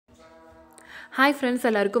Hi friends,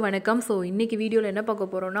 எல்லாருக்கும் வணக்கம். So இன்றைக்கி வீடியோவில் என்ன பார்க்க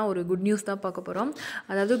போகிறோம்னா, ஒரு குட் நியூஸ் தான் பார்க்க போகிறோம்.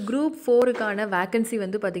 அதாவது குரூப் 4க்கான வேக்கன்சி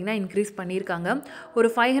வந்து பார்த்திங்கன்னா இன்க்ரீஸ் பண்ணியிருக்காங்க. ஒரு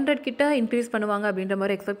 500 கிட்ட இன்க்ரீஸ் பண்ணுவாங்க அப்படின்ற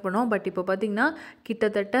மாதிரி எக்ஸ்பெக்ட் பண்ணோம். பட் இப்போ பார்த்திங்கன்னா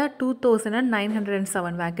கிட்டத்தட்ட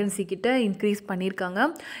 2907 வேக்கன்சி கிட்ட இன்க்ரீஸ் பண்ணியிருக்காங்க.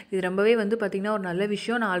 இது ரொம்பவே வந்து பார்த்திங்கன்னா ஒரு நல்ல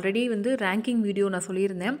விஷயம். நான் ஆல்ரெடி வந்து ரேங்கிங் வீடியோ நான்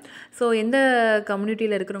சொல்லியிருந்தேன். ஸோ எந்த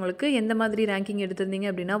கம்யூனிட்டியில் இருக்கிறவங்களுக்கு எந்த மாதிரி ரேங்கிங் எடுத்திருந்தீங்க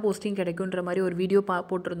அப்படின்னா போஸ்டிங் கிடைக்குன்ற மாதிரி ஒரு வீடியோ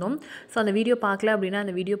போட்டிருந்தோம். ஸோ அந்த வீடியோ பார்க்கல அப்படின்னா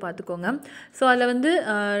அந்த வீடியோ பார்த்துக்கோங்க. ஸோ அதில் வந்து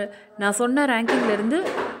நான் சொன்ன ரேங்கிங்லேருந்து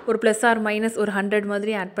ஒரு ப்ளஸ் ஆர் மைனஸ் ஒரு 100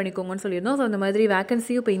 மாதிரி ஆட் பண்ணிக்கோங்கன்னு சொல்லியிருந்தோம். ஸோ அந்த மாதிரி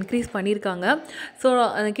வேக்கன்சியும் இப்போ இன்க்ரீஸ் பண்ணியிருக்காங்க. ஸோ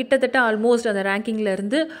கிட்டத்தட்ட ஆல்மோஸ்ட் அந்த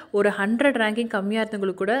ரேங்கிங்லேருந்து ஒரு 100 ரேங்கிங் கம்மியாக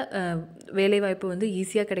இருந்தவங்களுக்கு கூட வேலைவாய்ப்பு வந்து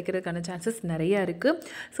ஈஸியாக கிடைக்கிறதுக்கான சான்சஸ் நிறையா இருக்குது.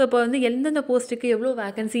 ஸோ இப்போ வந்து எந்தெந்த போஸ்ட்டுக்கு எவ்வளோ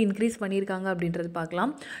வேக்கன்சி இன்க்ரீஸ் பண்ணியிருக்காங்க அப்படின்றது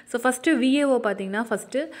பார்க்கலாம். ஸோ ஃபஸ்ட்டு விஏஓ பார்த்தீங்கன்னா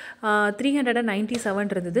ஃபஸ்ட்டு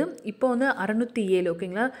 397 இருந்தது. இப்போ வந்து 607.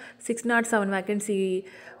 ஓகேங்களா, 607 வேக்கன்சி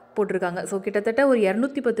போட்டிருக்காங்க. ஸோ கிட்டத்தட்ட ஒரு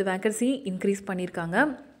 210 வேக்கன்சி இன்க்ரீஸ் பண்ணியிருக்காங்க.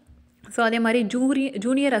 ஸோ அதே மாதிரி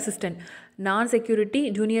ஜூனியர் அசிஸ்டன்ட், நான் security,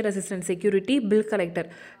 junior assistant security, bill collector.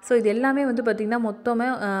 So இது எல்லாமே வந்து பார்த்திங்கன்னா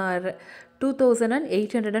மொத்தமாக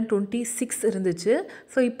 2826 இருந்துச்சு.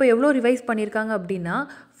 ஸோ இப்போ எவ்வளோ ரிவைஸ் பண்ணியிருக்காங்க அப்படின்னா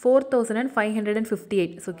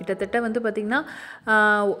 4558. ஸோ கிட்டத்தட்ட வந்து பார்த்திங்கன்னா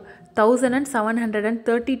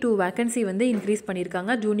 1732 வேக்கன்சி வந்து இன்க்ரீஸ்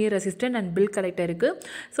பண்ணியிருக்காங்க junior assistant and bill கலெக்டருக்கு.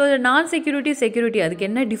 So நான் செக்யூரிட்டி அதுக்கு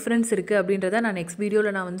என்ன டிஃப்ரென்ஸ் இருக்குது அப்படின்றத நான் நெக்ஸ்ட்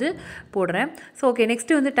வீடியோவில் நான் வந்து போடுறேன். ஸோ ஓகே,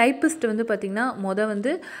 நெக்ஸ்ட்டு வந்து டைப்பிஸ்ட் வந்து பார்த்திங்கன்னா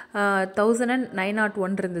வந்து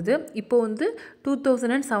 1901 இருந்தது. இப்போது வந்து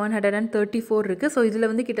 2734 இருக்குது. ஸோ இதில்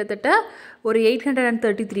வந்து கிட்டத்தட்ட ஒரு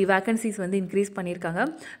 833 வேக்கன்சிஸ் வந்து இன்க்ரீஸ் பண்ணியிருக்காங்க.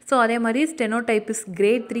 ஸோ அதே மாதிரி ஸ்டெனோடைப்பிஸ்ட்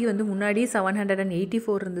கிரேட் 3 வந்து முன்னாடி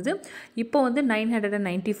 784 இருந்தது. இப்போ வந்து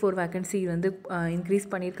 994 வேக்கன்சி வந்து இன்க்ரீஸ்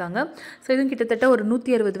பண்ணியிருக்காங்க. ஸோ இதுவும் கிட்டத்தட்ட ஒரு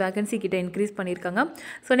 160 வேக்கன்சி கிட்ட இன்க்ரீஸ் பண்ணியிருக்காங்க.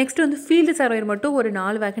 ஸோ நெக்ஸ்ட் வந்து ஃபீல்டு சர்வேயர் மட்டும் ஒரு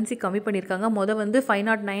 4 வேக்கன்சி கம்மி பண்ணியிருக்காங்க. வந்து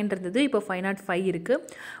 509 இருந்தது, இப்போ 505 இருக்குது.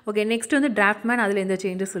 ஓகே, நெக்ஸ்ட் வந்து டிராஃப்ட்மேன், அதில் எந்த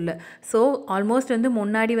சேஞ்சஸ் இல்லை. ஸோ ஆல்மோஸ்ட் வந்து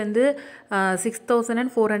முன்னாடி வந்து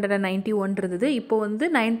 6491 இருந்தது, இப்போ வந்து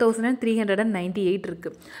 9398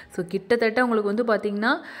 இருக்குது. ஸோ கிட்டத்தட்ட உங்களுக்கு வந்து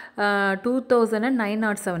பார்த்திங்கன்னா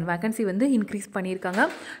 2907 வேக்கன்சி வந்து இன்க்ரீஸ் பண்ணியிருக்காங்க.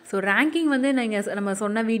 ஸோ ரேங்கிங் வந்து நம்ம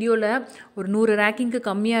சொன்ன வீடியோவில் ஒரு 100 ரேங்கிங்க்கு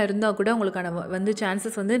கம்மியாக இருந்தால் கூட உங்களுக்கான வந்து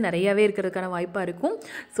சான்சஸ் வந்து நிறையாவே இருக்கிறதுக்கான வாய்ப்பாக இருக்கும்.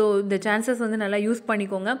 ஸோ இந்த சான்சஸ் வந்து நல்லா யூஸ்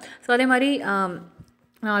பண்ணிக்கோங்க. ஸோ அதே மாதிரி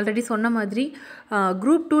நான் ஆல்ரெடி சொன்ன மாதிரி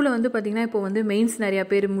குரூப் 2ல் வந்து பார்த்திங்கன்னா இப்போ வந்து மெயின்ஸ் நிறையா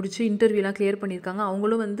பேர் முடிச்சு இன்டர்வியூலாம் கிளியர் பண்ணியிருக்காங்க.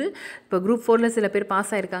 அவங்களும் வந்து இப்போ குரூப் 4ல் சில பேர்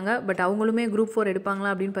பாஸ் ஆகிருக்காங்க. பட் அவங்களுமே குரூப் 4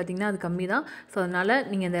 எடுப்பாங்களா அப்படின்னு பார்த்திங்கன்னா அது கம்மி தான். ஸோ அதனால்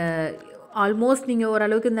நீங்கள் இந்த ஆல்மோஸ்ட் நீங்கள்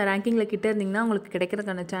ஓரளவுக்கு இந்த ரேங்கிங்கில் கிட்டே இருந்தீங்கன்னா உங்களுக்கு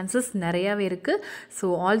கிடைக்கிறதுக்கான சான்சஸ் நிறையாவே இருக்குது. So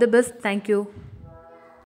all the best. Thank you.